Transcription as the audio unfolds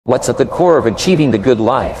What's at the core of achieving the good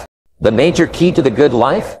life? The major key to the good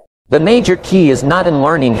life? The major key is not in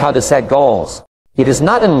learning how to set goals. It is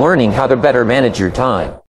not in learning how to better manage your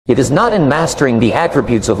time. It is not in mastering the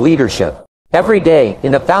attributes of leadership. Every day,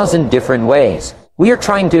 in 1,000 different ways, we are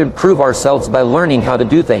trying to improve ourselves by learning how to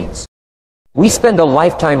do things. We spend a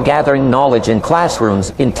lifetime gathering knowledge in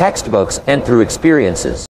classrooms, in textbooks, and through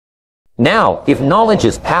experiences. Now, if knowledge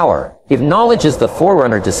is power, if knowledge is the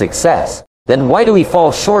forerunner to success, then why do we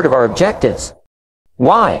fall short of our objectives?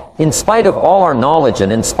 Why, in spite of all our knowledge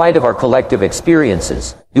and in spite of our collective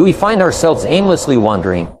experiences, do we find ourselves aimlessly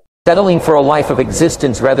wandering, settling for a life of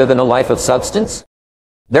existence rather than a life of substance?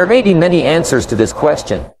 There may be many answers to this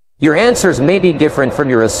question. Your answers may be different from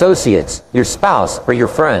your associates, your spouse, or your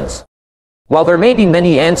friends. While there may be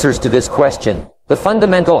many answers to this question, the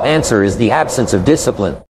fundamental answer is the absence of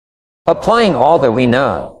discipline. Applying all that we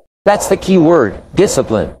know. That's the key word,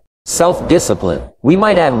 discipline. Self-discipline. We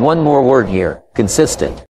might add one more word here,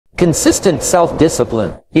 consistent. Consistent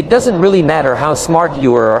self-discipline. It doesn't really matter how smart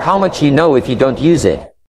you are or how much you know if you don't use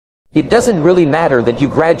it. It doesn't really matter that you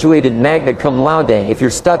graduated magna cum laude if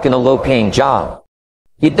you're stuck in a low-paying job.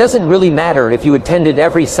 It doesn't really matter if you attended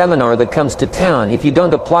every seminar that comes to town if you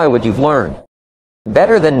don't apply what you've learned.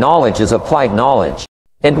 Better than knowledge is applied knowledge.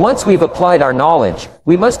 And once we've applied our knowledge,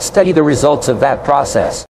 we must study the results of that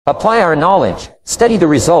process. Apply our knowledge, study the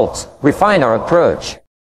results, refine our approach.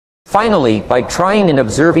 Finally, by trying and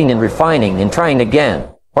observing and refining and trying again,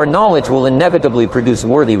 our knowledge will inevitably produce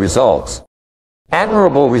worthy results.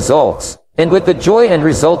 Admirable results. And with the joy and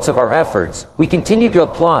results of our efforts, we continue to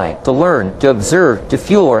apply, to learn, to observe, to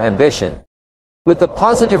fuel our ambition. With the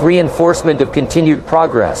positive reinforcement of continued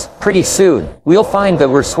progress, pretty soon, we'll find that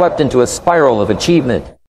we're swept into a spiral of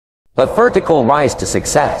achievement. A vertical rise to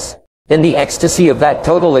success. And the ecstasy of that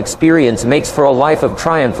total experience makes for a life of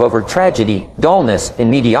triumph over tragedy, dullness,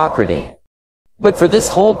 and mediocrity. But for this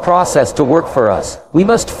whole process to work for us, we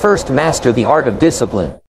must first master the art of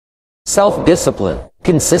discipline. Self-discipline.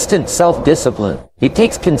 Consistent self-discipline. It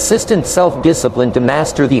takes consistent self-discipline to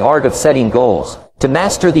master the art of setting goals, to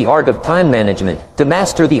master the art of time management, to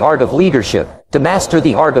master the art of leadership, to master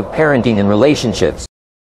the art of parenting and relationships.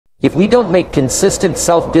 If we don't make consistent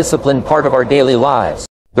self-discipline part of our daily lives,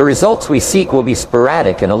 the results we seek will be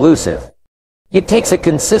sporadic and elusive. It takes a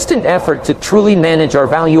consistent effort to truly manage our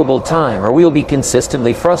valuable time or we'll be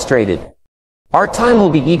consistently frustrated. Our time will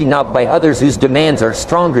be eaten up by others whose demands are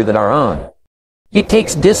stronger than our own. It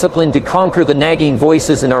takes discipline to conquer the nagging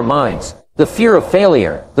voices in our minds, the fear of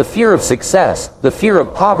failure, the fear of success, the fear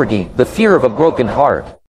of poverty, the fear of a broken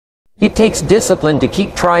heart. It takes discipline to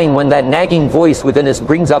keep trying when that nagging voice within us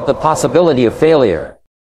brings up the possibility of failure.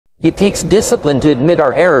 It takes discipline to admit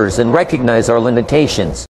our errors and recognize our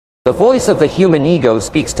limitations. The voice of the human ego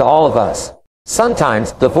speaks to all of us.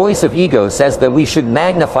 Sometimes, the voice of ego says that we should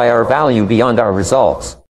magnify our value beyond our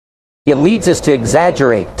results. It leads us to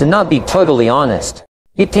exaggerate, to not be totally honest.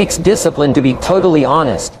 It takes discipline to be totally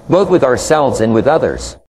honest, both with ourselves and with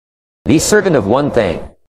others. Be certain of one thing.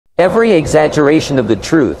 Every exaggeration of the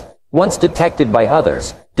truth, once detected by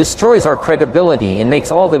others, destroys our credibility and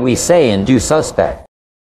makes all that we say and do suspect.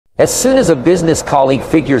 As soon as a business colleague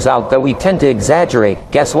figures out that we tend to exaggerate,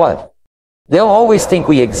 guess what? They'll always think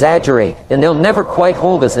we exaggerate, and they'll never quite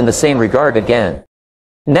hold us in the same regard again.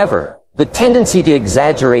 Never. The tendency to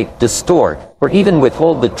exaggerate, distort, or even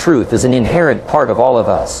withhold the truth is an inherent part of all of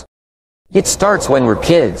us. It starts when we're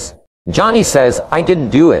kids. Johnny says, "I didn't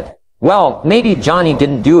do it." Well, maybe Johnny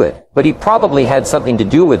didn't do it, but he probably had something to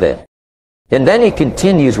do with it. And then it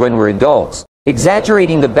continues when we're adults,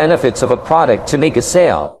 exaggerating the benefits of a product to make a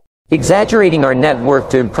sale, exaggerating our net worth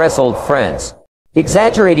to impress old friends,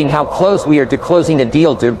 exaggerating how close we are to closing a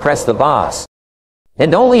deal to impress the boss.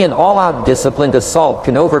 And only an all-out disciplined assault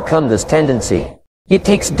can overcome this tendency. It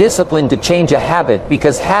takes discipline to change a habit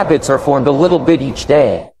because habits are formed a little bit each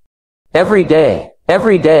day. Every day,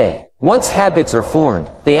 every day. Once habits are formed,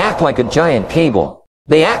 they act like a giant cable.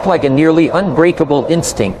 They act like a nearly unbreakable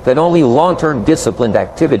instinct that only long-term disciplined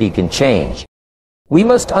activity can change. We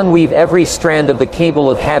must unweave every strand of the cable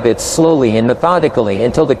of habits slowly and methodically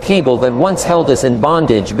until the cable that once held us in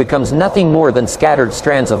bondage becomes nothing more than scattered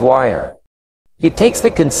strands of wire. It takes the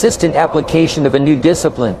consistent application of a new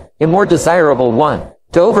discipline, a more desirable one,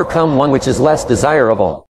 to overcome one which is less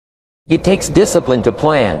desirable. It takes discipline to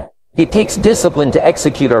plan. It takes discipline to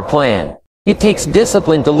execute our plan. It takes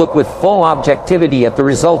discipline to look with full objectivity at the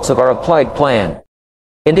results of our applied plan.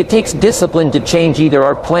 And it takes discipline to change either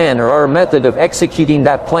our plan or our method of executing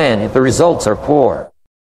that plan if the results are poor.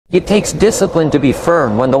 It takes discipline to be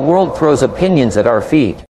firm when the world throws opinions at our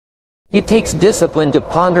feet. It takes discipline to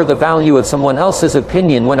ponder the value of someone else's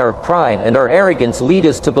opinion when our pride and our arrogance lead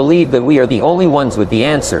us to believe that we are the only ones with the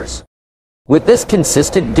answers. With this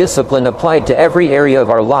consistent discipline applied to every area of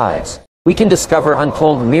our lives, we can discover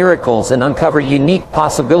untold miracles and uncover unique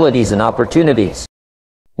possibilities and opportunities.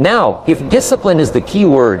 Now, if discipline is the key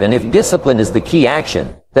word and if discipline is the key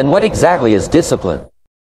action, then what exactly is discipline?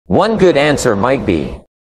 One good answer might be,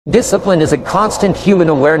 discipline is a constant human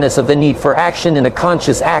awareness of the need for action and a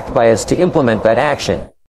conscious act by us to implement that action.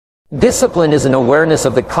 Discipline is an awareness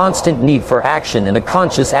of the constant need for action and a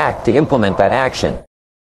conscious act to implement that action.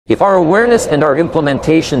 If our awareness and our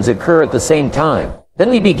implementations occur at the same time, then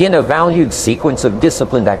we begin a valued sequence of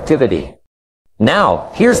disciplined activity. Now,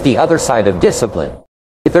 here's the other side of discipline.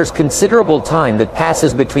 If there's considerable time that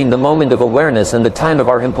passes between the moment of awareness and the time of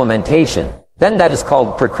our implementation, then that is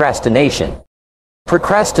called procrastination.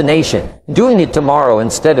 Procrastination, doing it tomorrow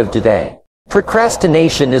instead of today.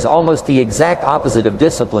 Procrastination is almost the exact opposite of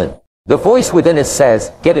discipline. The voice within us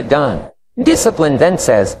says, get it done. Discipline then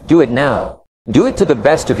says, do it now. Do it to the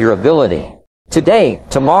best of your ability. Today,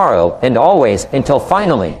 tomorrow, and always, until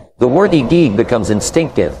finally, the worthy deed becomes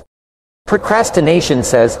instinctive. Procrastination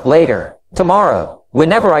says, later, tomorrow,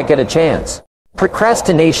 whenever I get a chance.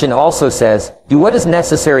 Procrastination also says, do what is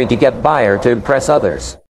necessary to get by or to impress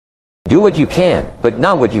others. Do what you can, but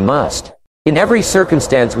not what you must. In every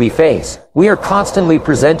circumstance we face, we are constantly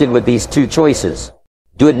presented with these two choices.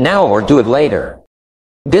 Do it now or do it later.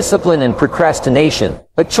 Discipline and procrastination,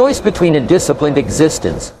 a choice between a disciplined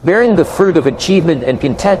existence, bearing the fruit of achievement and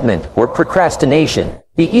contentment, or procrastination,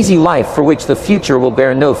 the easy life for which the future will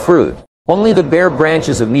bear no fruit, only the bare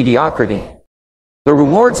branches of mediocrity. The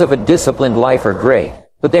rewards of a disciplined life are great,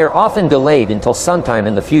 but they are often delayed until sometime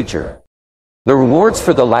in the future. The rewards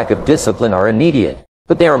for the lack of discipline are immediate,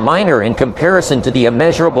 but they are minor in comparison to the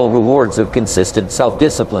immeasurable rewards of consistent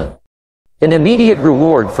self-discipline. An immediate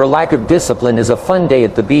reward for lack of discipline is a fun day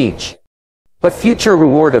at the beach. But future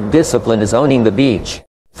reward of discipline is owning the beach.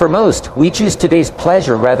 For most, we choose today's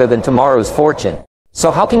pleasure rather than tomorrow's fortune. So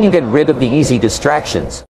how can you get rid of the easy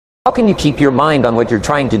distractions? How can you keep your mind on what you're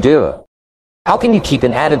trying to do? How can you keep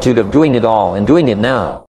an attitude of doing it all and doing it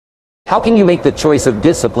now? How can you make the choice of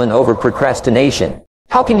discipline over procrastination?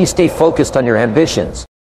 How can you stay focused on your ambitions?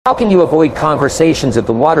 How can you avoid conversations at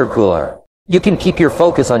the water cooler? You can keep your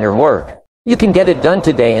focus on your work. You can get it done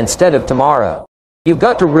today instead of tomorrow. You've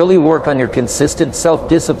got to really work on your consistent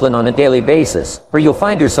self-discipline on a daily basis, or you'll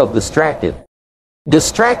find yourself distracted.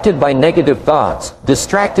 Distracted by negative thoughts,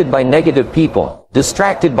 distracted by negative people,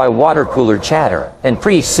 distracted by water cooler chatter, and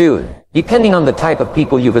pretty soon, depending on the type of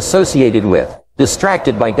people you've associated with,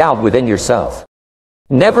 distracted by doubt within yourself.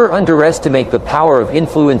 Never underestimate the power of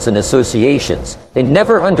influence and associations, and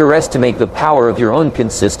never underestimate the power of your own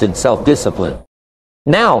consistent self-discipline.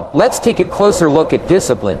 Now, let's take a closer look at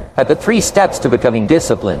discipline, at the 3 steps to becoming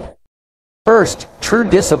disciplined. First, true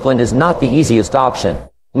discipline is not the easiest option.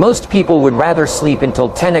 Most people would rather sleep until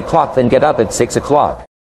 10 o'clock than get up at 6 o'clock.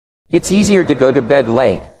 It's easier to go to bed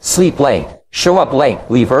late, sleep late, show up late,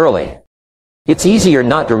 leave early. It's easier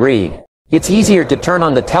not to read. It's easier to turn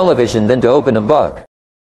on the television than to open a book.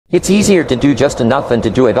 It's easier to do just enough than to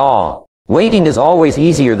do it all. Waiting is always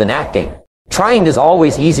easier than acting. Trying is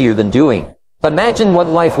always easier than doing. Imagine what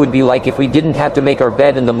life would be like if we didn't have to make our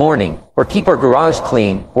bed in the morning, or keep our garage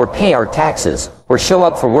clean, or pay our taxes, or show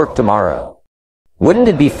up for work tomorrow. Wouldn't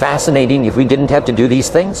it be fascinating if we didn't have to do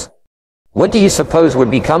these things? What do you suppose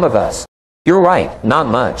would become of us? You're right, not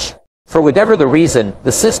much. For whatever the reason,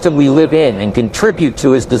 the system we live in and contribute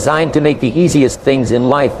to is designed to make the easiest things in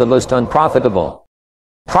life the most unprofitable.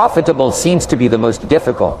 Profitable seems to be the most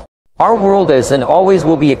difficult. Our world is and always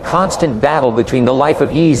will be a constant battle between the life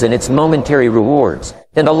of ease and its momentary rewards,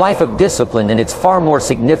 and a life of discipline and its far more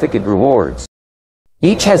significant rewards.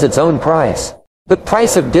 Each has its own price. The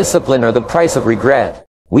price of discipline or the price of regret.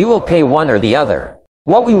 We will pay one or the other.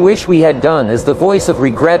 What we wish we had done is the voice of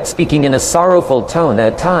regret speaking in a sorrowful tone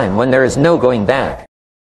at a time when there is no going back.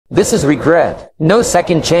 This is regret. No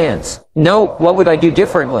second chance. No, what would I do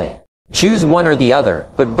differently? Choose one or the other,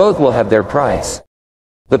 but both will have their price.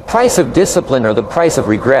 The price of discipline or the price of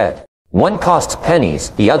regret. One costs pennies,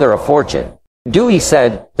 the other a fortune. Dewey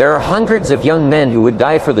said, there are hundreds of young men who would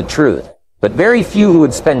die for the truth, but very few who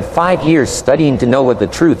would spend 5 years studying to know what the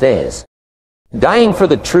truth is. Dying for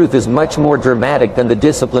the truth is much more dramatic than the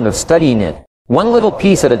discipline of studying it. One little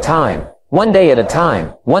piece at a time, one day at a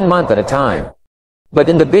time, 1 month at a time. But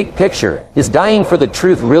in the big picture, is dying for the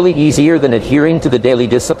truth really easier than adhering to the daily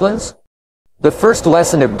disciplines? The first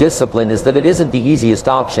lesson of discipline is that it isn't the easiest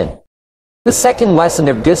option. The second lesson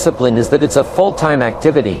of discipline is that it's a full-time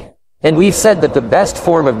activity. And we've said that the best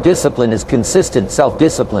form of discipline is consistent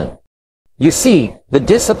self-discipline. You see, the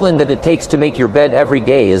discipline that it takes to make your bed every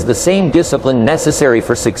day is the same discipline necessary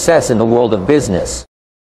for success in the world of business.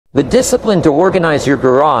 The discipline to organize your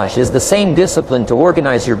garage is the same discipline to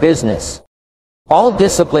organize your business. All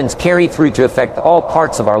disciplines carry through to affect all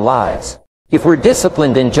parts of our lives. If we're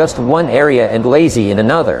disciplined in just one area and lazy in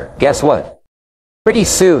another, guess what? Pretty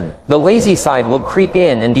soon, the lazy side will creep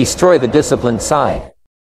in and destroy the disciplined side.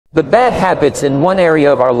 The bad habits in one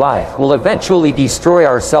area of our life will eventually destroy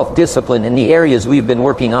our self-discipline in the areas we've been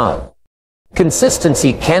working on.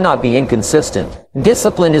 Consistency cannot be inconsistent.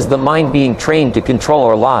 Discipline is the mind being trained to control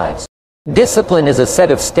our lives. Discipline is a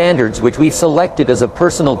set of standards which we've selected as a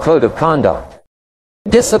personal code of conduct.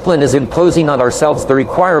 Discipline is imposing on ourselves the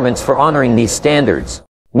requirements for honoring these standards.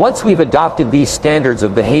 Once we've adopted these standards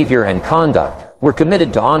of behavior and conduct, we're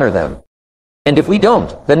committed to honor them. And if we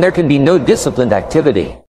don't, then there can be no disciplined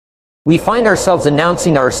activity. We find ourselves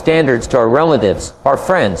announcing our standards to our relatives, our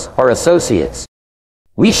friends, our associates.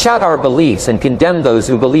 We shout our beliefs and condemn those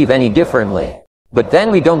who believe any differently. But then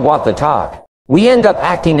we don't walk the talk. We end up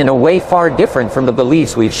acting in a way far different from the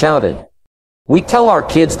beliefs we've shouted. We tell our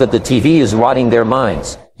kids that the TV is rotting their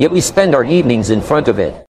minds, yet we spend our evenings in front of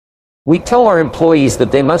it. We tell our employees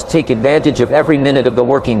that they must take advantage of every minute of the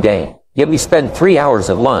working day, yet we spend 3 hours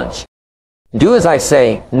at lunch. Do as I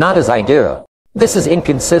say, not as I do. This is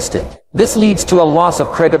inconsistent. This leads to a loss of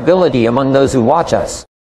credibility among those who watch us.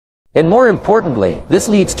 And more importantly, this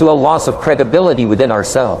leads to a loss of credibility within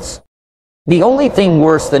ourselves. The only thing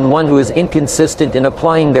worse than one who is inconsistent in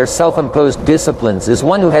applying their self-imposed disciplines is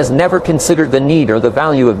one who has never considered the need or the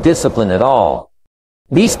value of discipline at all.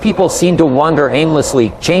 These people seem to wander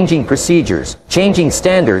aimlessly, changing procedures, changing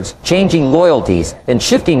standards, changing loyalties, and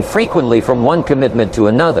shifting frequently from one commitment to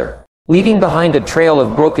another, leaving behind a trail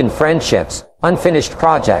of broken friendships, unfinished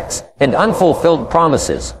projects, and unfulfilled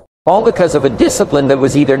promises, all because of a discipline that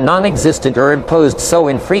was either non-existent or imposed so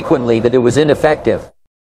infrequently that it was ineffective.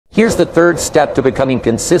 Here's the third step to becoming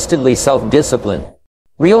consistently self-disciplined.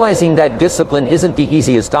 Realizing that discipline isn't the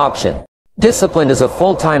easiest option. Discipline is a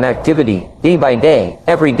full-time activity, day by day,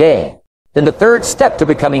 every day. Then the third step to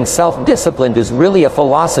becoming self-disciplined is really a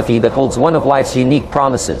philosophy that holds one of life's unique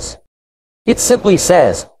promises. It simply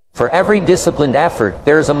says, for every disciplined effort,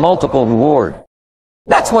 there is a multiple reward.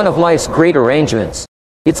 That's one of life's great arrangements.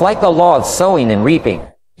 It's like the law of sowing and reaping.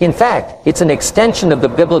 In fact, it's an extension of the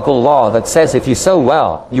biblical law that says if you sow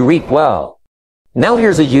well, you reap well. Now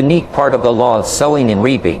here's a unique part of the law of sowing and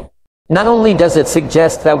reaping. Not only does it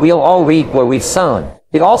suggest that we'll all reap what we've sown,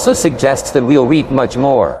 it also suggests that we'll reap much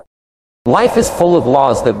more. Life is full of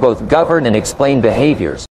laws that both govern and explain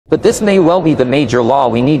behaviors, but this may well be the major law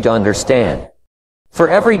we need to understand. For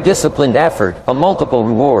every disciplined effort, a multiple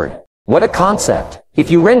reward. What a concept! If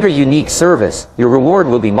you render unique service, your reward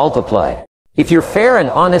will be multiplied. If you're fair and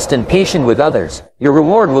honest and patient with others, your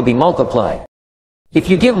reward will be multiplied. If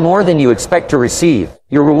you give more than you expect to receive,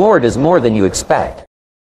 your reward is more than you expect.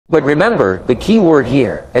 But remember, the key word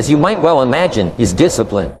here, as you might well imagine, is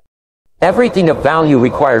discipline. Everything of value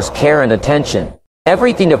requires care and attention.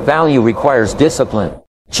 Everything of value requires discipline.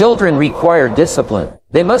 Children require discipline.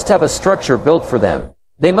 They must have a structure built for them.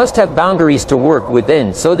 They must have boundaries to work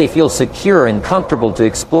within so they feel secure and comfortable to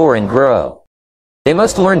explore and grow. They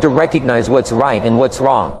must learn to recognize what's right and what's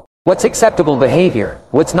wrong, what's acceptable behavior,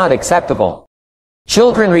 what's not acceptable.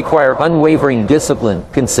 Children require unwavering discipline,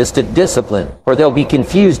 consistent discipline, or they'll be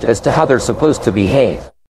confused as to how they're supposed to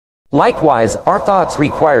behave. Likewise, our thoughts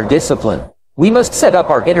require discipline. We must set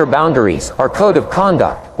up our inner boundaries, our code of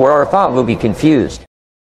conduct, or our thought will be confused.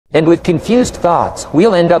 And with confused thoughts,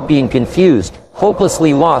 we'll end up being confused,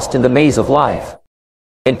 hopelessly lost in the maze of life.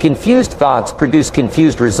 And confused thoughts produce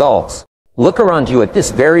confused results. Look around you at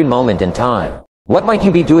this very moment in time. What might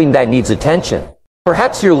you be doing that needs attention?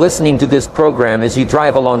 Perhaps you're listening to this program as you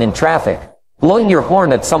drive alone in traffic, blowing your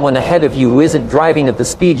horn at someone ahead of you who isn't driving at the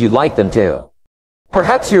speed you'd like them to.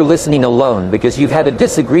 Perhaps you're listening alone because you've had a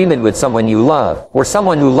disagreement with someone you love, or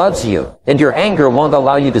someone who loves you, and your anger won't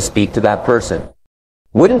allow you to speak to that person.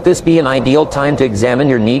 Wouldn't this be an ideal time to examine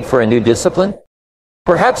your need for a new discipline?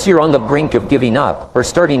 Perhaps you're on the brink of giving up, or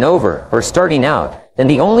starting over, or starting out, and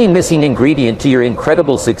the only missing ingredient to your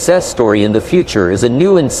incredible success story in the future is a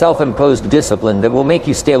new and self-imposed discipline that will make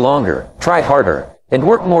you stay longer, try harder, and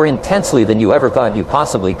work more intensely than you ever thought you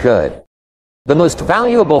possibly could. The most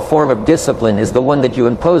valuable form of discipline is the one that you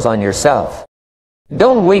impose on yourself.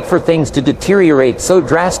 Don't wait for things to deteriorate so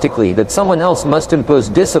drastically that someone else must impose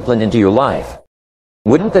discipline into your life.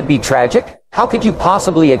 Wouldn't that be tragic? How could you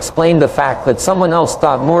possibly explain the fact that someone else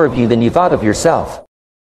thought more of you than you thought of yourself?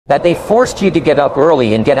 That they forced you to get up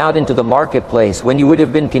early and get out into the marketplace when you would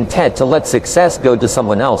have been content to let success go to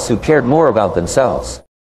someone else who cared more about themselves.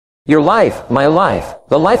 Your life, my life,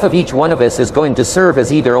 the life of each one of us is going to serve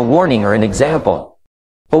as either a warning or an example.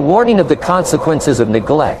 A warning of the consequences of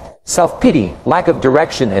neglect, self-pity, lack of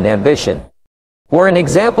direction and ambition. Or an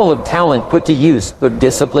example of talent put to use, of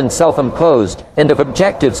discipline self-imposed, and of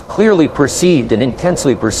objectives clearly perceived and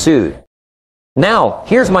intensely pursued. Now,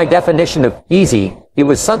 here's my definition of easy. It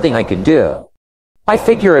was something I could do. I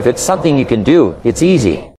figure if it's something you can do, it's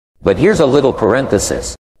easy. But here's a little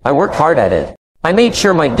parenthesis. I worked hard at it. I made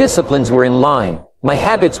sure my disciplines were in line, my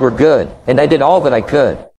habits were good, and I did all that I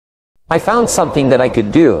could. I found something that I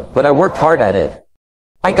could do, but I worked hard at it.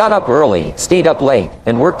 I got up early, stayed up late,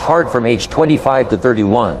 and worked hard from age 25 to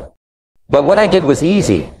 31. But what I did was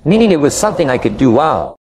easy, meaning it was something I could do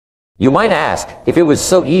well. You might ask, if it was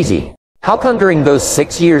so easy, how come during those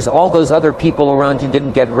 6 years all those other people around you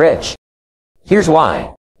didn't get rich? Here's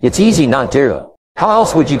why. It's easy not to. How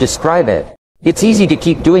else would you describe it? It's easy to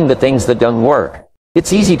keep doing the things that don't work.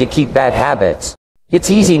 It's easy to keep bad habits.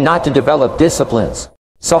 It's easy not to develop disciplines.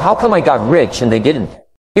 So how come I got rich and they didn't?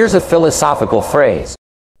 Here's a philosophical phrase.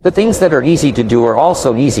 The things that are easy to do are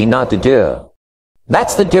also easy not to do.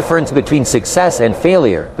 That's the difference between success and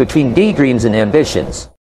failure, between daydreams and ambitions.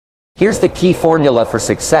 Here's the key formula for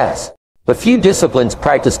success. A few disciplines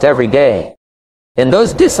practiced every day. And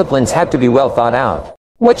those disciplines have to be well thought out.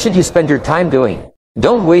 What should you spend your time doing?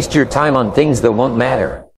 Don't waste your time on things that won't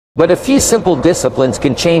matter. But a few simple disciplines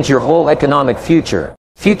can change your whole economic future.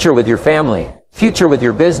 Future with your family. Future with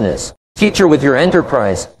your business. Future with your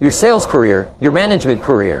enterprise, your sales career, your management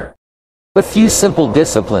career. A few simple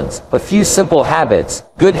disciplines, a few simple habits,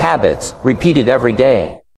 good habits, repeated every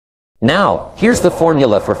day. Now, here's the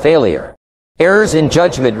formula for failure. Errors in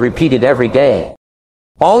judgment repeated every day.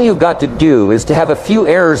 All you've got to do is to have a few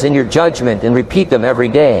errors in your judgment and repeat them every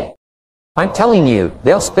day. I'm telling you,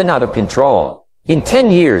 they'll spin out of control. In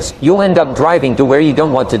 10 years, you'll end up driving to where you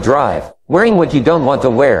don't want to drive, wearing what you don't want to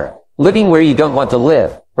wear, living where you don't want to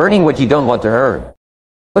live, earning what you don't want to earn.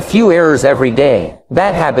 A few errors every day,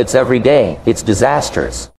 bad habits every day, it's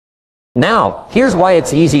disastrous. Now, here's why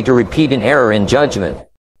it's easy to repeat an error in judgment.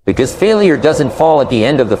 Because failure doesn't fall at the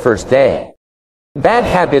end of the first day. Bad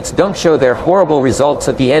habits don't show their horrible results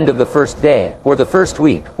at the end of the first day, or the first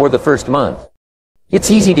week, or the first month. It's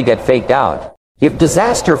easy to get faked out. If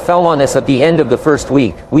disaster fell on us at the end of the first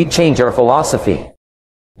week, we'd change our philosophy.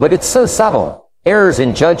 But it's so subtle. Errors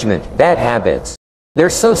in judgment, bad habits. They're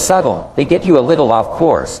so subtle, they get you a little off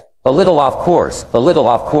course, a little off course, a little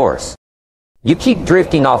off course. You keep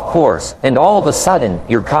drifting off course, and all of a sudden,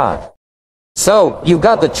 you're caught. So, you've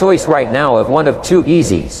got the choice right now of one of two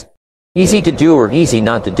easies. Easy to do or easy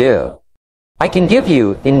not to do. I can give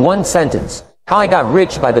you, in one sentence, how I got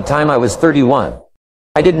rich by the time I was 31.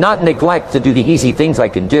 I did not neglect to do the easy things I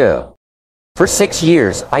could do. For 6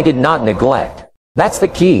 years, I did not neglect. That's the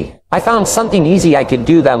key. I found something easy I could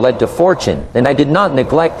do that led to fortune, and I did not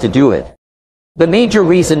neglect to do it. The major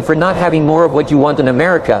reason for not having more of what you want in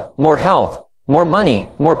America, more health, more money,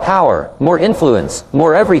 more power, more influence,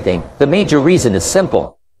 more everything, the major reason is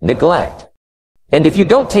simple. Neglect. And if you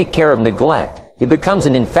don't take care of neglect, it becomes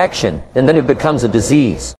an infection, and then it becomes a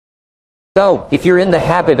disease. So, if you're in the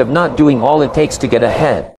habit of not doing all it takes to get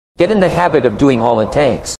ahead, get in the habit of doing all it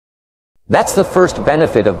takes. That's the first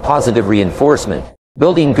benefit of positive reinforcement,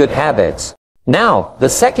 building good habits. Now, the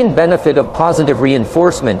second benefit of positive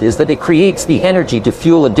reinforcement is that it creates the energy to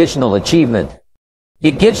fuel additional achievement.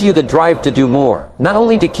 It gives you the drive to do more, not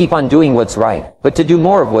only to keep on doing what's right, but to do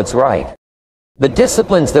more of what's right. The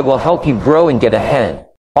disciplines that will help you grow and get ahead,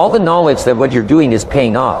 all the knowledge that what you're doing is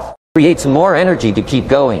paying off, creates more energy to keep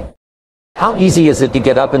going. How easy is it to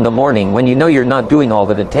get up in the morning when you know you're not doing all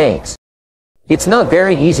that it takes? It's not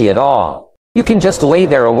very easy at all. You can just lay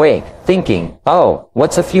there awake, thinking, oh,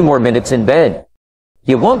 what's a few more minutes in bed?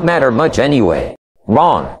 It won't matter much anyway.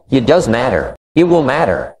 Wrong. It does matter. It will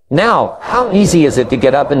matter. Now, how easy is it to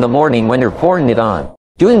get up in the morning when you're pouring it on,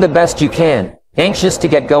 doing the best you can, anxious to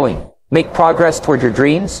get going, make progress toward your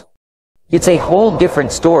dreams? It's a whole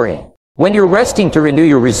different story. When you're resting to renew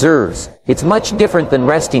your reserves, it's much different than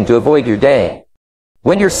resting to avoid your day.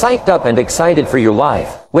 When you're psyched up and excited for your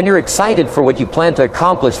life, when you're excited for what you plan to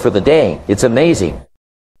accomplish for the day, it's amazing.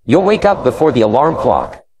 You'll wake up before the alarm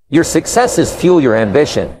clock. Your successes fuel your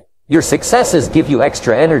ambition. Your successes give you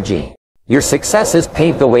extra energy. Your successes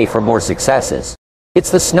pave the way for more successes.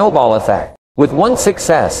 It's the snowball effect. With one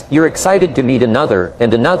success, you're excited to meet another,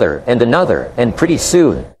 and another, and another, and pretty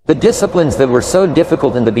soon, the disciplines that were so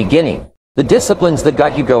difficult in the beginning, the disciplines that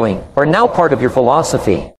got you going, are now part of your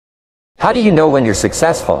philosophy. How do you know when you're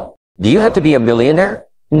successful? Do you have to be a millionaire?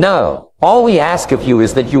 No. All we ask of you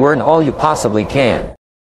is that you earn all you possibly can.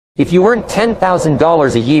 If you earn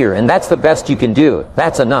 $10,000 a year and that's the best you can do,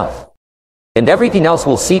 that's enough. And everything else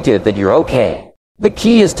will see to it that you're okay. The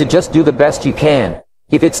key is to just do the best you can.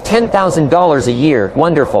 If it's $10,000 a year,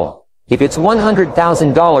 wonderful. If it's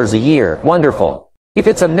 $100,000 a year, wonderful. If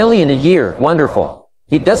it's $1 million a year, wonderful.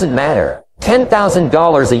 It doesn't matter.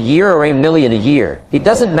 $10,000 a year or $1 million a year, it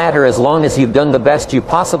doesn't matter as long as you've done the best you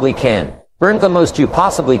possibly can, earned the most you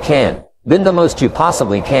possibly can, been the most you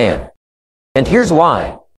possibly can. And here's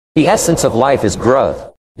why. The essence of life is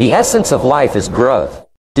growth. The essence of life is growth.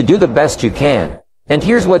 To do the best you can. And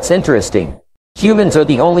here's what's interesting. Humans are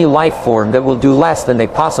the only life form that will do less than they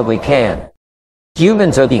possibly can.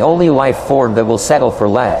 Humans are the only life form that will settle for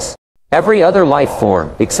less. Every other life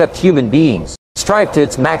form, except human beings, strive to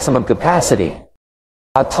its maximum capacity.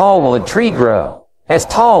 How tall will a tree grow? As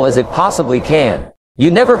tall as it possibly can. You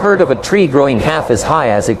never heard of a tree growing half as high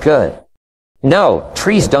as it could. No,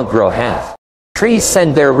 trees don't grow half. Trees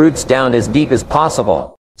send their roots down as deep as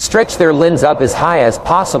possible, stretch their limbs up as high as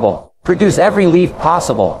possible, produce every leaf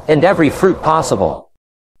possible, and every fruit possible.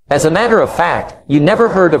 As a matter of fact, you never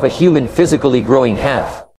heard of a human physically growing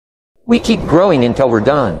half. We keep growing until we're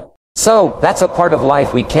done. So, that's a part of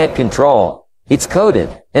life we can't control. It's coded,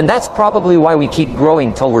 and that's probably why we keep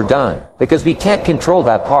growing till we're done, because we can't control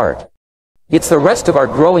that part. It's the rest of our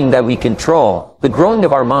growing that we control, the growing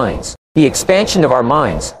of our minds, the expansion of our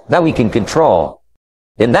minds, that we can control.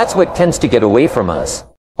 And that's what tends to get away from us.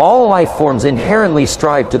 All life forms inherently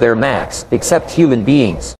strive to their max, except human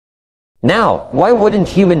beings. Now, why wouldn't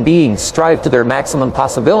human beings strive to their maximum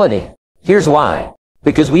possibility? Here's why.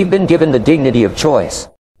 Because we've been given the dignity of choice.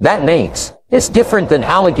 That makes us different than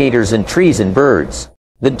alligators and trees and birds.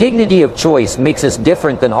 The dignity of choice makes us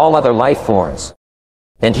different than all other life forms.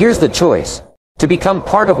 And here's the choice. To become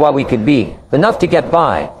part of what we can be, enough to get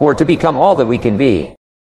by, or to become all that we can be.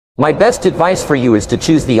 My best advice for you is to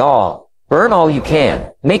choose the all. Earn all you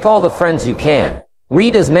can, make all the friends you can,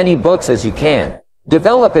 read as many books as you can,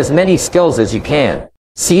 develop as many skills as you can,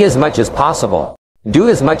 see as much as possible, do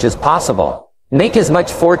as much as possible, make as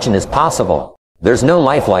much fortune as possible. There's no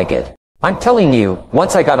life like it. I'm telling you,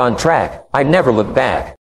 once I got on track, I'd never look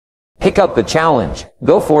back. Pick up the challenge,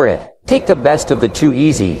 go for it, take the best of the two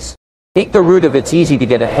easies. Take the route of it's easy to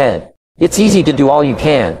get ahead. It's easy to do all you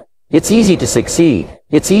can. It's easy to succeed.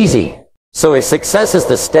 It's easy. So if success is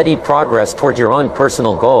the steady progress toward your own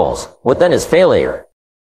personal goals, what then is failure?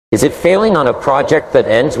 Is it failing on a project that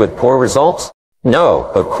ends with poor results? No,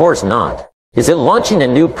 of course not. Is it launching a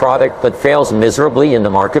new product that fails miserably in the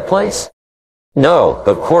marketplace? No,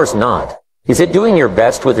 of course not. Is it doing your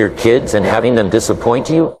best with your kids and having them disappoint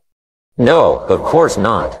you? No, of course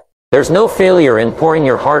not. There's no failure in pouring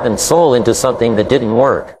your heart and soul into something that didn't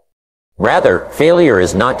work. Rather, failure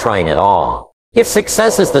is not trying at all. If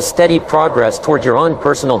success is the steady progress toward your own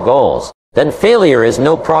personal goals, then failure is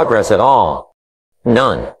no progress at all.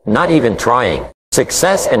 None, not even trying.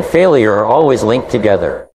 Success and failure are always linked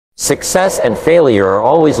together. Success and failure are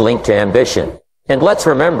always linked to ambition. And let's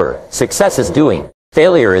remember, success is doing,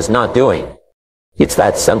 failure is not doing. It's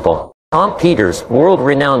that simple. Tom Peters,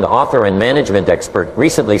 world-renowned author and management expert,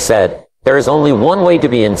 recently said, "There is only one way to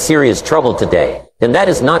be in serious trouble today, and that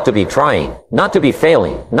is not to be trying, not to be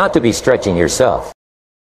failing, not to be stretching yourself.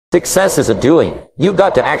 Success is a doing. You've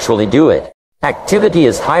got to actually do it. Activity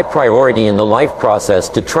is high priority in the life process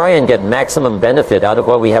to try and get maximum benefit out of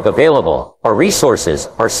what we have available, our resources,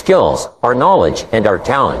 our skills, our knowledge, and our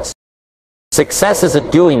talents. Success is a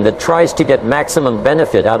doing that tries to get maximum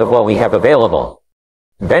benefit out of what we have available."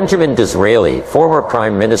 Benjamin Disraeli, former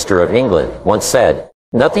Prime Minister of England, once said,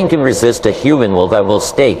 "Nothing can resist a human will that will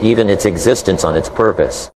stake even its existence on its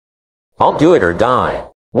purpose." I'll do it or die.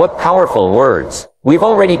 What powerful words. We've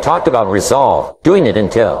already talked about resolve, doing it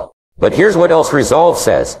until. But here's what else resolve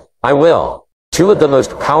says. I will. Two of the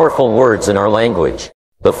most powerful words in our language.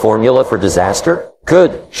 The formula for disaster?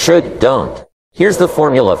 Could, should, don't. Here's the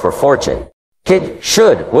formula for fortune. Could,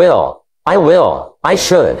 should, will. I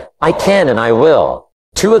should, I can, and I will.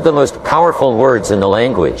 Two of the most powerful words in the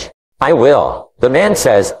language. I will. The man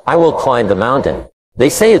says, I will climb the mountain. They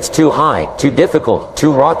say it's too high, too difficult,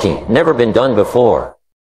 too rocky, never been done before.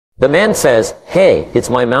 The man says, hey, it's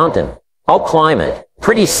my mountain. I'll climb it.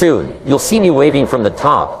 Pretty soon, you'll see me waving from the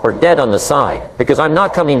top or dead on the side, because I'm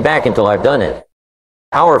not coming back until I've done it.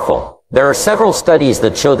 Powerful. There are several studies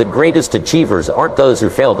that show the greatest achievers aren't those who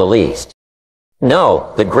fail the least.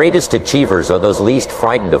 No, the greatest achievers are those least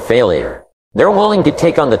frightened of failure. They're willing to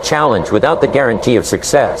take on the challenge without the guarantee of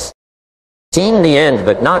success. Seeing the end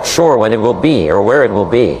but not sure when it will be or where it will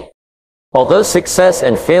be. Although success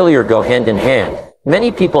and failure go hand in hand,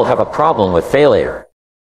 many people have a problem with failure.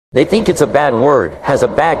 They think it's a bad word, has a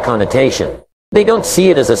bad connotation. They don't see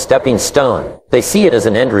it as a stepping stone, they see it as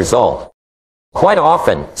an end result. Quite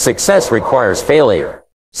often, success requires failure.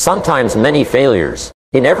 Sometimes many failures.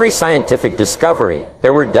 In every scientific discovery,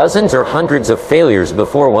 there were dozens or hundreds of failures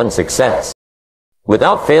before one success.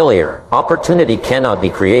 Without failure, opportunity cannot be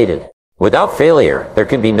created. Without failure, there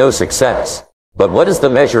can be no success. But what is the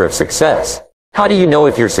measure of success? How do you know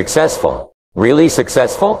if you're successful? Really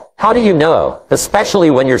successful? How do you know, especially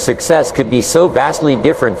when your success could be so vastly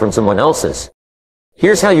different from someone else's?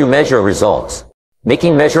 Here's how you measure results.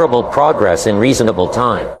 Making measurable progress in reasonable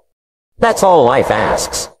time. That's all life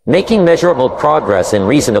asks. Making measurable progress in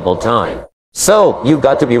reasonable time. So, you've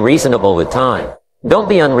got to be reasonable with time. Don't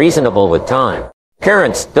be unreasonable with time.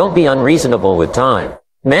 Parents, don't be unreasonable with time.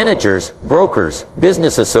 Managers, brokers,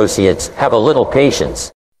 business associates, have a little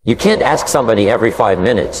patience. You can't ask somebody every 5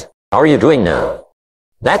 minutes, "How are you doing now?"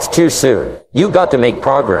 That's too soon. You've got to make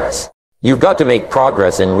progress. You've got to make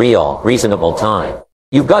progress in reasonable time.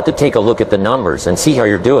 You've got to take a look at the numbers and see how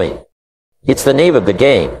you're doing. It's the name of the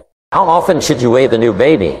game. How often should you weigh the new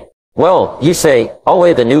baby? Well, you say, "I'll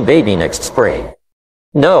weigh the new baby next spring."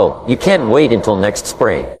 No, you can't wait until next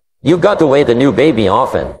spring. You've got to weigh the new baby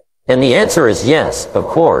often. And the answer is yes, of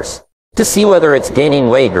course. To see whether it's gaining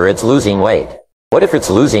weight or it's losing weight. What if it's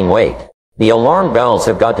losing weight? The alarm bells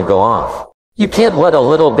have got to go off. You can't let a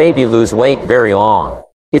little baby lose weight very long.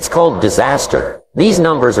 It's called disaster. These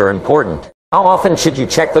numbers are important. How often should you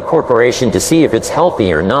check the corporation to see if it's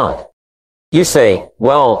healthy or not? You say,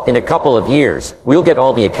 "Well, in a couple of years, we'll get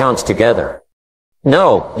all the accounts together."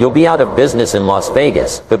 No, you'll be out of business in Las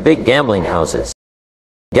Vegas, the big gambling houses.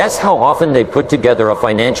 Guess how often they put together a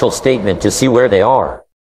financial statement to see where they are?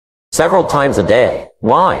 Several times a day.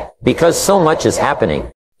 Why? Because so much is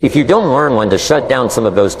happening. If you don't learn when to shut down some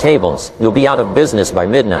of those tables, you'll be out of business by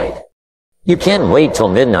midnight. You can't wait till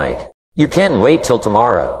midnight. You can't wait till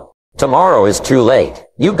tomorrow. Tomorrow is too late.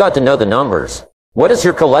 You've got to know the numbers. What is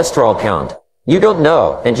your cholesterol count? You don't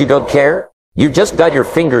know, and you don't care? You just got your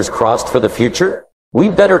fingers crossed for the future?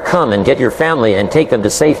 We'd better come and get your family and take them to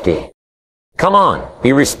safety. Come on,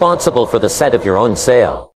 be responsible for the set of your own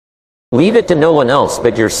sail. Leave it to no one else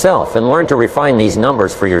but yourself and learn to refine these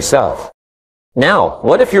numbers for yourself. Now,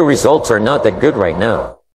 what if your results are not that good right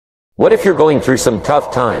now? What if you're going through some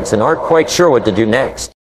tough times and aren't quite sure what to do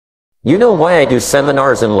next? You know why I do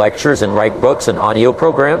seminars and lectures and write books and audio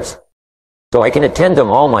programs? So I can attend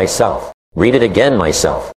them all myself, read it again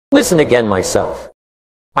myself, listen again myself.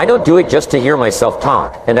 I don't do it just to hear myself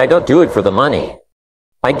talk, and I don't do it for the money.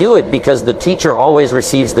 I do it because the teacher always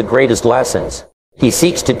receives the greatest lessons. He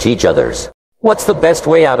seeks to teach others. What's the best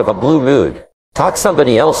way out of a blue mood? Talk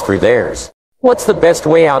somebody else through theirs. What's the best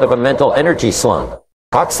way out of a mental energy slump?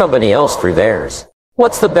 Talk somebody else through theirs.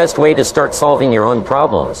 What's the best way to start solving your own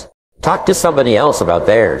problems? Talk to somebody else about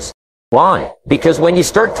theirs. Why? Because when you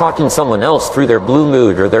start talking someone else through their blue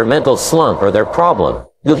mood or their mental slump or their problem,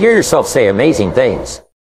 you'll hear yourself say amazing things.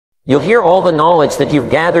 You'll hear all the knowledge that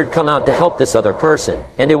you've gathered come out to help this other person,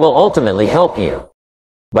 and it will ultimately help you.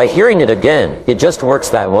 By hearing it again, it just works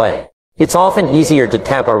that way. It's often easier to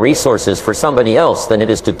tap our resources for somebody else than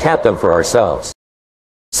it is to tap them for ourselves.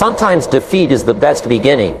 Sometimes defeat is the best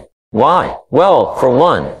beginning. Why? Well, for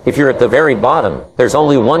one, if you're at the very bottom, there's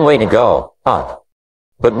only one way to go, up.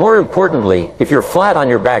 But more importantly, if you're flat on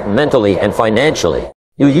your back mentally and financially,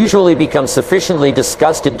 you usually become sufficiently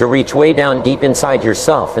disgusted to reach way down deep inside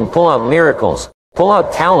yourself and pull out miracles, pull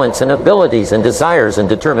out talents and abilities and desires and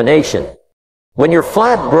determination. When you're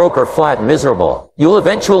flat broke or flat miserable, you'll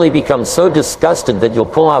eventually become so disgusted that you'll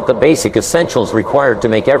pull out the basic essentials required to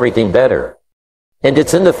make everything better. And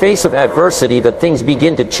it's in the face of adversity that things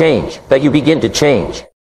begin to change, that you begin to change.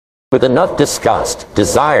 With enough disgust,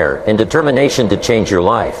 desire, and determination to change your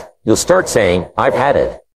life, you'll start saying, "I've had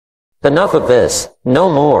it. Enough of this. No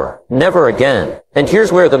more. Never again." And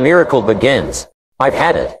here's where the miracle begins. I've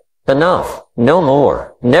had it. Enough. No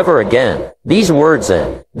more. Never again. These words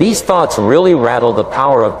and these thoughts really rattle the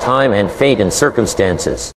power of time and fate and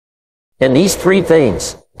circumstances. And these three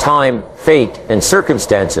things, time, fate, and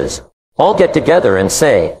circumstances, all get together and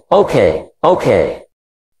say, okay.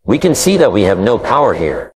 We can see that we have no power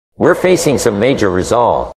here. We're facing some major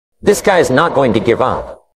resolve. This guy's not going to give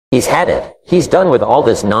up. He's had it. He's done with all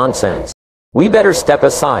this nonsense. We better step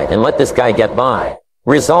aside and let this guy get by.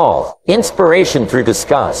 Resolve. Inspiration through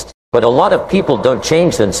disgust. But a lot of people don't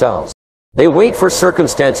change themselves. They wait for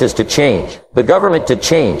circumstances to change, the government to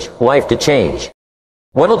change, life to change.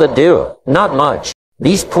 What'll they do? Not much.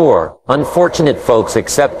 These poor, unfortunate folks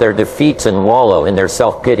accept their defeats and wallow in their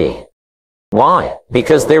self-pity. Why?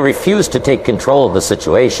 Because they refuse to take control of the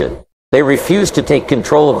situation. They refuse to take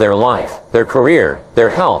control of their life, their career, their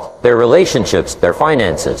health, their relationships, their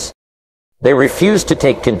finances. They refuse to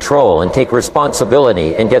take control and take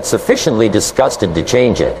responsibility and get sufficiently disgusted to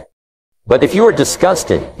change it. But if you are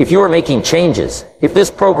disgusted, if you are making changes, if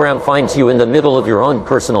this program finds you in the middle of your own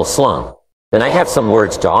personal slump, then I have some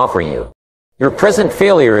words to offer you. Your present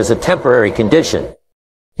failure is a temporary condition.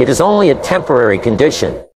 It is only a temporary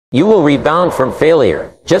condition. You will rebound from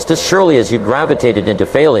failure, just as surely as you gravitated into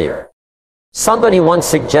failure. Somebody once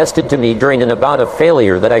suggested to me during an bout of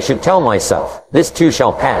failure that I should tell myself, this too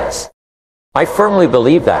shall pass. I firmly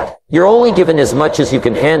believe that. You're only given as much as you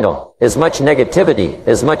can handle, as much negativity,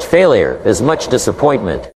 as much failure, as much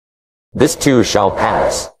disappointment. This too shall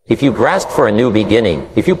pass. If you grasp for a new beginning,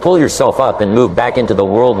 if you pull yourself up and move back into the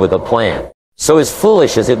world with a plan, so as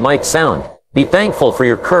foolish as it might sound, be thankful for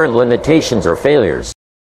your current limitations or failures.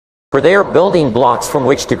 For they are building blocks from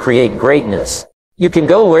which to create greatness. You can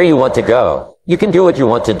go where you want to go. You can do what you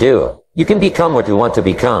want to do. You can become what you want to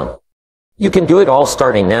become. You can do it all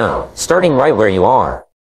starting now, starting right where you are.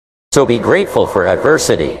 So be grateful for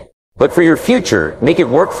adversity. But for your future, make it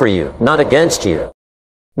work for you, not against you.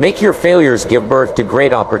 Make your failures give birth to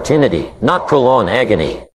great opportunity, not prolonged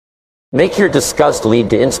agony. Make your disgust lead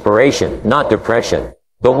to inspiration, not depression.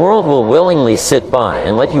 The world will willingly sit by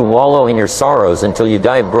and let you wallow in your sorrows until you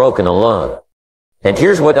die broken alone. And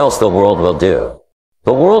here's what else the world will do.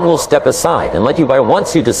 The world will step aside and let you by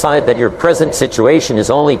once you decide that your present situation is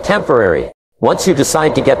only temporary, once you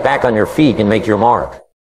decide to get back on your feet and make your mark.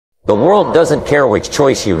 The world doesn't care which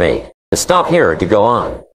choice you make, to stop here or to go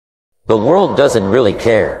on. The world doesn't really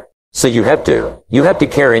care. So you have to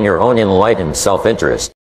care in your own enlightened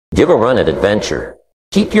self-interest. Give a run at adventure.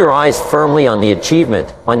 Keep your eyes firmly on the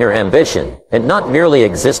achievement, on your ambition, and not merely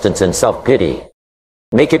existence and self-pity.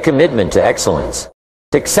 Make a commitment to excellence.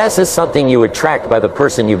 Success is something you attract by the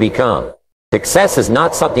person you become. Success is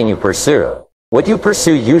not something you pursue. What you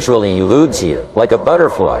pursue usually eludes you, like a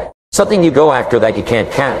butterfly, something you go after that you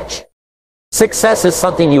can't catch. Success is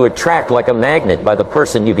something you attract like a magnet by the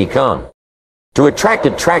person you become. To attract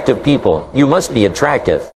attractive people, you must be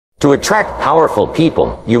attractive. To attract powerful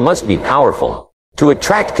people, you must be powerful. To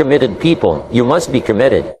attract committed people, you must be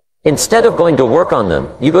committed. Instead of going to work on them,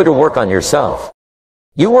 you go to work on yourself.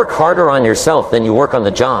 You work harder on yourself than you work on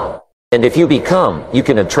the job. And if you become, you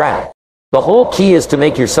can attract. The whole key is to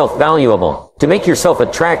make yourself valuable, to make yourself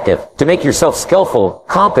attractive, to make yourself skillful,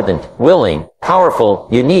 competent, willing, powerful,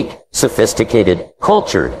 unique, sophisticated,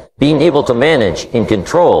 cultured, being able to manage, in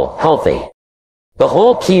control, healthy. The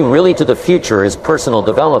whole key really to the future is personal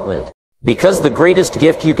development. Because the greatest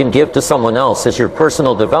gift you can give to someone else is your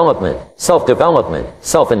personal development,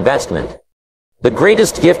 self-investment. The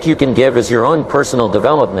greatest gift you can give is your own personal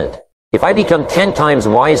development. If I become 10 times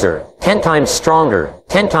wiser, 10 times stronger,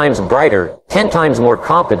 10 times brighter, 10 times more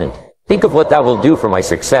competent, think of what that will do for my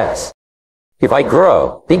success. If I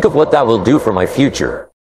grow, think of what that will do for my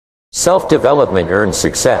future. Self-development earns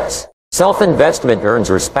success. Self-investment earns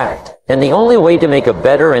respect. And the only way to make a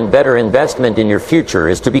better and better investment in your future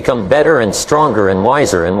is to become better and stronger and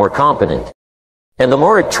wiser and more competent. And the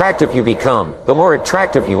more attractive you become, the more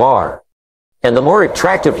attractive you are. And the more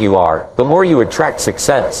attractive you are, the more you attract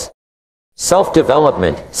success.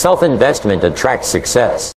 Self-development, self-investment attracts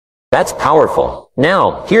success. That's powerful.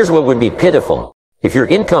 Now, here's what would be pitiful. If your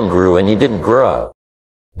income grew and you didn't grow.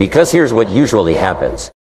 Because here's what usually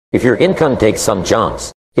happens. If your income takes some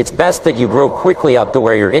jumps, it's best that you grow quickly up to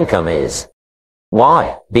where your income is.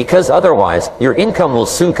 Why? Because otherwise, your income will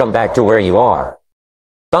soon come back to where you are.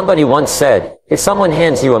 Somebody once said, if someone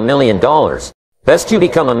hands you $1 million, best you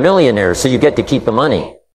become a millionaire so you get to keep the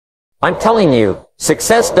money. I'm telling you,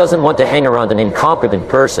 success doesn't want to hang around an incompetent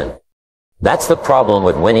person. That's the problem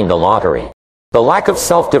with winning the lottery. The lack of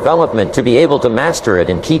self-development to be able to master it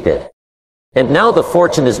and keep it. And now the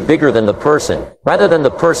fortune is bigger than the person, rather than the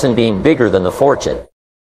person being bigger than the fortune.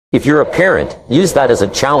 If you're a parent, use that as a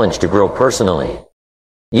challenge to grow personally.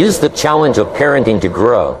 Use the challenge of parenting to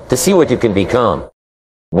grow, to see what you can become.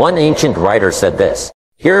 One ancient writer said this.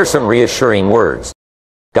 Here are some reassuring words.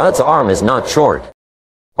 God's arm is not short.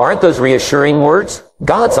 Aren't those reassuring words?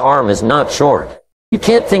 God's arm is not short. You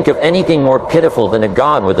can't think of anything more pitiful than a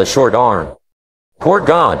God with a short arm. Poor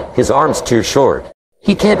God, his arm's too short.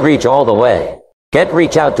 He can't reach all the way. Can't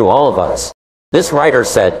reach out to all of us. This writer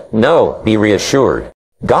said, no, be reassured.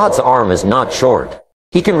 God's arm is not short.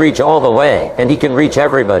 He can reach all the way, and he can reach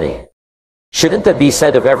everybody. Shouldn't that be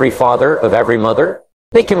said of every father, of every mother?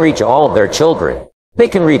 They can reach all of their children. They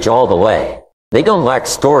can reach all the way. They don't lack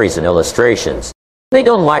stories and illustrations. They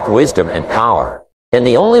don't lack wisdom and power. And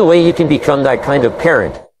the only way you can become that kind of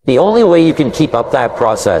parent, the only way you can keep up that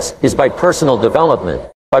process is by personal development,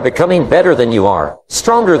 by becoming better than you are,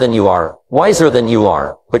 stronger than you are, wiser than you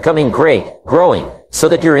are, becoming great, growing, so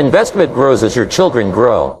that your investment grows as your children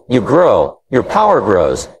grow, you grow, your power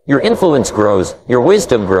grows, your influence grows, your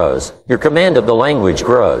wisdom grows, your command of the language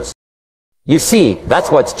grows. You see, that's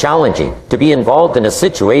what's challenging, to be involved in a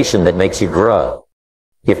situation that makes you grow.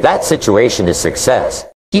 If that situation is success,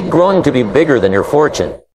 keep growing to be bigger than your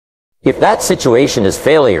fortune. If that situation is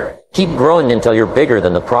failure, keep growing until you're bigger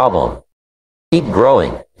than the problem. Keep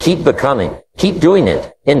growing, keep becoming, keep doing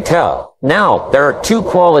it, until. Now, there are two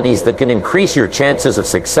qualities that can increase your chances of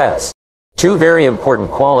success. Two very important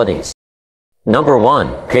qualities. Number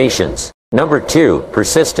 1, patience. Number 2,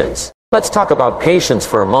 persistence. Let's talk about patience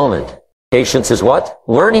for a moment. Patience is what?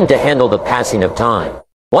 Learning to handle the passing of time.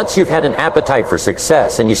 Once you've had an appetite for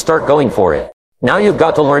success and you start going for it, now you've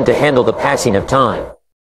got to learn to handle the passing of time.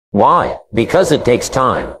 Why? Because it takes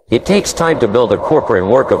time. It takes time to build a corporate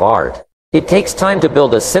work of art. It takes time to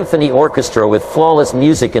build a symphony orchestra with flawless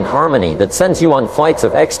music and harmony that sends you on flights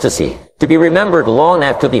of ecstasy, to be remembered long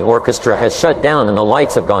after the orchestra has shut down and the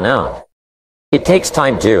lights have gone out. It takes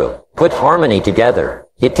time to put harmony together.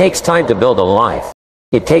 It takes time to build a life.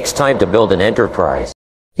 It takes time to build an enterprise.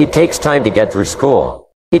 It takes time to get through school.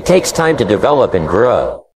 It takes time to develop and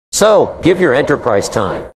grow. So, give your enterprise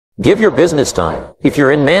time. Give your business time. If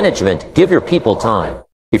you're in management, give your people time.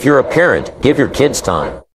 If you're a parent, give your kids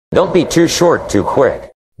time. Don't be too short too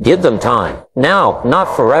quick. Give them time. Now,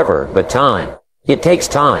 not forever, but time. It takes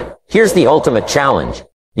time. Here's the ultimate challenge.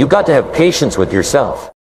 You've got to have patience with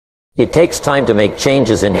yourself. It takes time to make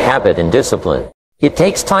changes in habit and discipline. It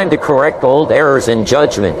takes time to correct old errors in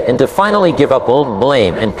judgment and to finally give up old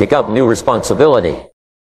blame and pick up new responsibility.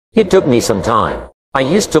 It took me some time. I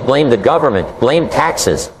used to blame the government, blame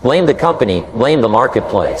taxes, blame the company, blame the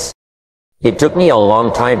marketplace. It took me a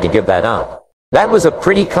long time to give that up. That was a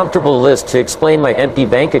pretty comfortable list to explain my empty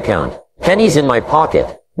bank account, pennies in my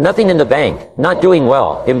pocket, nothing in the bank, not doing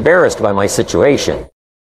well, embarrassed by my situation.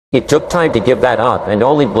 It took time to give that up and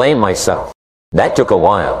only blame myself. That took a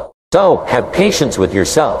while. So, have patience with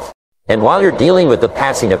yourself. And while you're dealing with the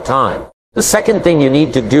passing of time, the second thing you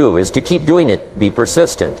need to do is to keep doing it, be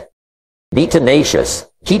persistent. Be tenacious.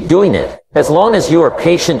 Keep doing it. As long as you are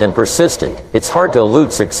patient and persistent, it's hard to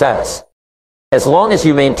elude success. As long as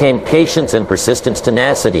you maintain patience and persistence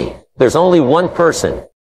tenacity, there's only one person,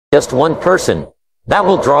 just one person, that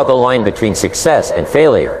will draw the line between success and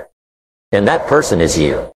failure. And that person is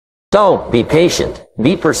you. So, be patient,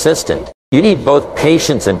 be persistent. You need both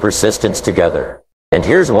patience and persistence together. And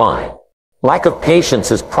here's why. Lack of patience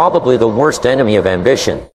is probably the worst enemy of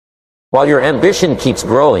ambition. While your ambition keeps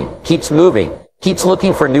growing, keeps moving, keeps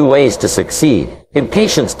looking for new ways to succeed,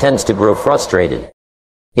 impatience tends to grow frustrated.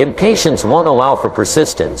 Impatience won't allow for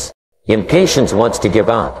persistence. Impatience wants to give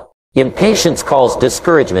up. Impatience calls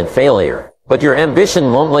discouragement failure, but your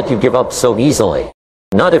ambition won't let you give up so easily.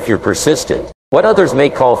 Not if you're persistent. What others may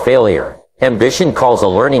call failure, ambition calls a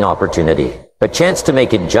learning opportunity, a chance to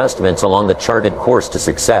make adjustments along the charted course to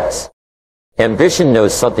success. Ambition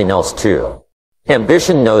knows something else too.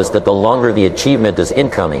 Ambition knows that the longer the achievement is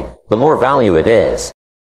incoming, the more value it is.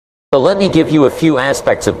 So let me give you a few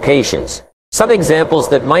aspects of patience. Some examples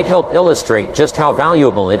that might help illustrate just how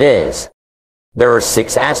valuable it is. There are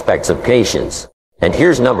 6 aspects of patience. And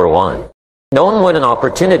here's number 1. Knowing when an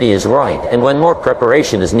opportunity is right and when more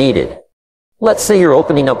preparation is needed. Let's say you're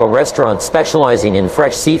opening up a restaurant specializing in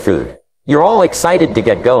fresh seafood. You're all excited to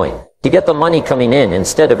get going, to get the money coming in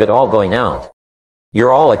instead of it all going out.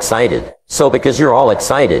 You're all excited. So because you're all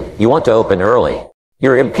excited, you want to open early.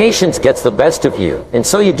 Your impatience gets the best of you, and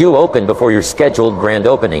so you do open before your scheduled grand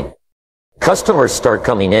opening. Customers start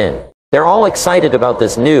coming in. They're all excited about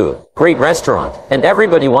this new, great restaurant, and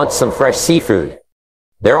everybody wants some fresh seafood.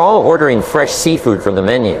 They're all ordering fresh seafood from the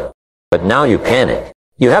menu. But now you panic.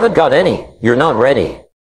 You haven't got any. You're not ready.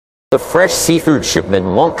 The fresh seafood shipment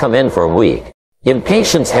won't come in for a week.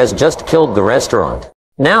 Impatience has just killed the restaurant.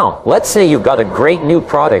 Now, let's say you've got a great new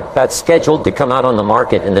product that's scheduled to come out on the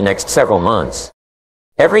market in the next several months.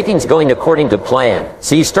 Everything's going according to plan,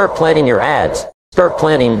 so you start planning your ads. Start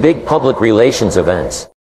planning big public relations events.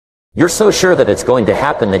 You're so sure that it's going to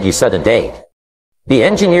happen that you set a date. The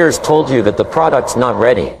engineers told you that the product's not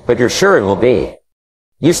ready, but you're sure it will be.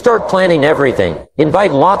 You start planning everything.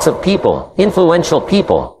 Invite lots of people, influential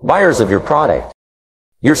people, buyers of your product.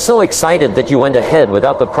 You're so excited that you went ahead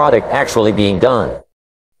without the product actually being done.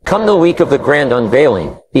 Come the week of the grand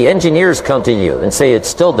unveiling, the engineers come to you and say it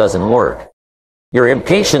still doesn't work. Your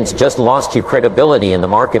impatience just lost you credibility in the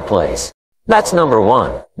marketplace. That's number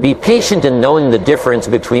 1. Be patient in knowing the difference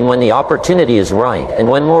between when the opportunity is right and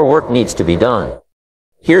when more work needs to be done.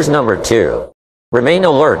 Here's number 2. Remain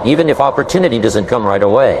alert even if opportunity doesn't come right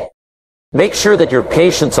away. Make sure that your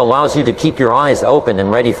patience allows you to keep your eyes open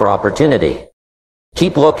and ready for opportunity.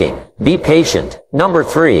 Keep looking. Be patient. Number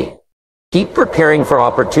 3. Keep preparing for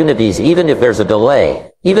opportunities even if there's a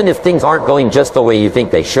delay, even if things aren't going just the way you think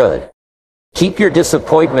they should. Keep your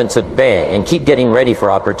disappointments at bay and keep getting ready for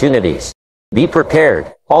opportunities. Be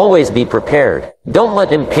prepared. Always be prepared. Don't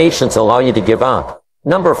let impatience allow you to give up.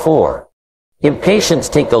 Number 4. Impatience.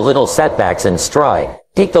 Take the little setbacks in stride.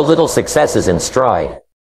 Take the little successes in stride.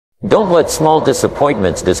 Don't let small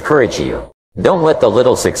disappointments discourage you. Don't let the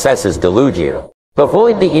little successes delude you.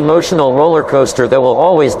 Avoid the emotional roller coaster that will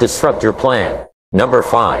always disrupt your plan. Number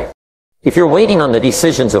 5. If you're waiting on the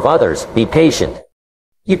decisions of others, be patient.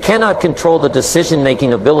 You cannot control the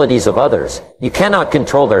decision-making abilities of others. You cannot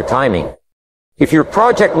control their timing. If your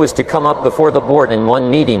project was to come up before the board in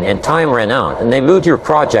one meeting and time ran out and they moved your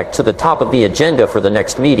project to the top of the agenda for the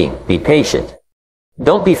next meeting, be patient.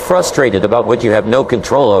 Don't be frustrated about what you have no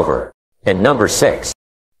control over. And number 6.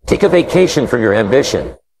 Take a vacation from your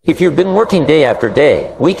ambition. If you've been working day after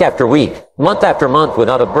day, week after week, month after month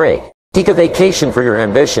without a break, take a vacation for your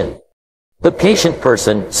ambition. The patient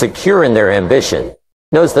person, secure in their ambition,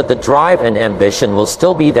 knows that the drive and ambition will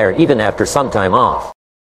still be there even after some time off.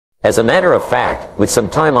 As a matter of fact, with some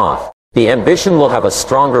time off, the ambition will have a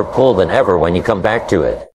stronger pull than ever when you come back to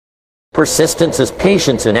it. Persistence is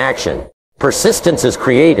patience in action. Persistence is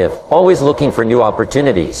creative, always looking for new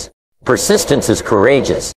opportunities. Persistence is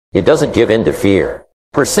courageous. It doesn't give in to fear.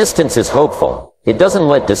 Persistence is hopeful. It doesn't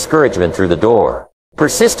let discouragement through the door.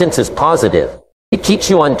 Persistence is positive. It keeps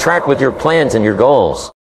you on track with your plans and your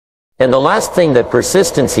goals. And the last thing that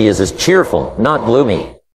persistency is cheerful, not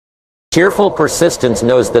gloomy. Cheerful persistence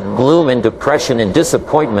knows that gloom and depression and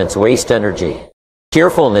disappointments waste energy.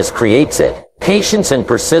 Cheerfulness creates it. Patience and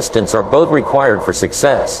persistence are both required for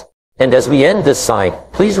success. And as we end this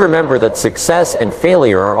site, please remember that success and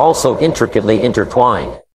failure are also intricately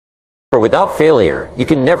intertwined. For without failure, you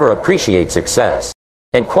can never appreciate success.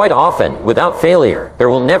 And quite often, without failure, there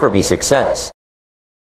will never be success.